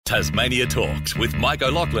Tasmania Talks with Mike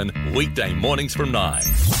O'Loughlin, weekday mornings from 9.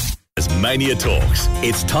 Tasmania Talks.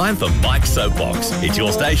 It's time for Mike's Soapbox. It's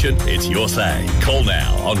your station, it's your say. Call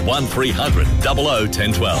now on 1300 00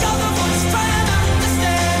 1012.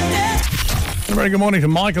 A very good morning to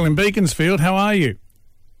Michael in Beaconsfield. How are you?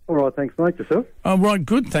 All right, thanks, mate. Yourself? Oh, right,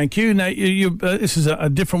 good, thank you. Now, this is a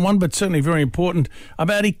different one, but certainly very important,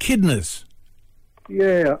 about echidnas.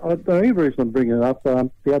 Yeah, the only reason I'm bringing it up,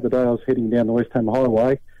 the other day I was heading down the West Ham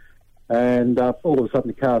Highway, and all of a sudden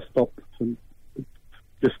the car stopped, and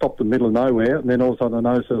just stopped in the middle of nowhere, and then all of a sudden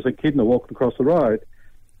I noticed there was an echidna walking across the road.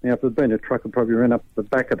 Now, if there'd been a truck, it probably ran up the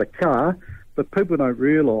back of the car, but people don't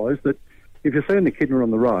realise that if you see an echidna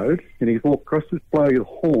on the road, and he's walked across, just blow your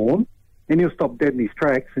horn, and he'll stop dead in his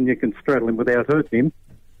tracks, and you can straddle him without hurting him,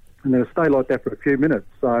 and they'll stay like that for a few minutes.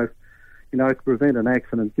 So, you know, to prevent an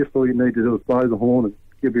accident, just all you need to do is blow the horn and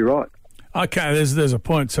you'll be right. Okay, there's a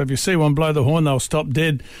point. So if you see one blow the horn, they'll stop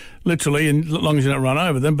dead, literally, and as long as you don't run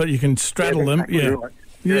over them, but you can straddle them. Exactly right.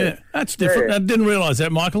 Yeah, that's different. Yeah. I didn't realise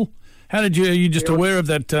that, Michael. How did you just aware of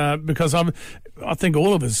that? Because I think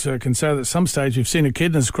all of us can say that at some stage we've seen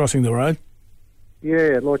echidnas crossing the road.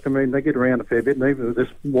 Yeah, like, I mean, they get around a fair bit, and even there's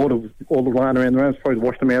water all the line around the road, it's probably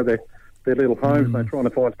washed them out of their little homes, and they're trying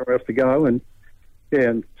to find somewhere else to go, and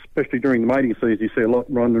especially during the mating season, you see a lot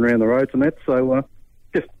running around the roads and that, so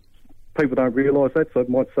just people don't realise that, so it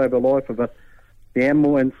might save the life of the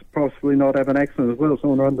animal and possibly not have an accident as well,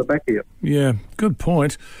 someone run the back here. Yeah, good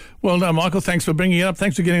point. Well done, Michael. Thanks for bringing it up.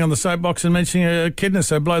 Thanks for getting on the soapbox and mentioning echidna,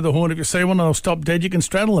 so blow the horn. If you see one, they'll stop dead, you can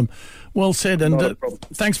straddle them. Well said, and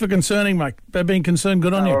thanks for concerning, mate. Being concerned,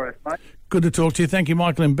 good on you. All right, mate. Good to talk to you. Thank you,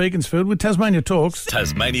 Michael in Beaconsfield with Tasmania Talks.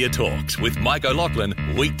 Tasmania Talks with Mike O'Loughlin,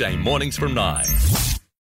 weekday mornings from 9.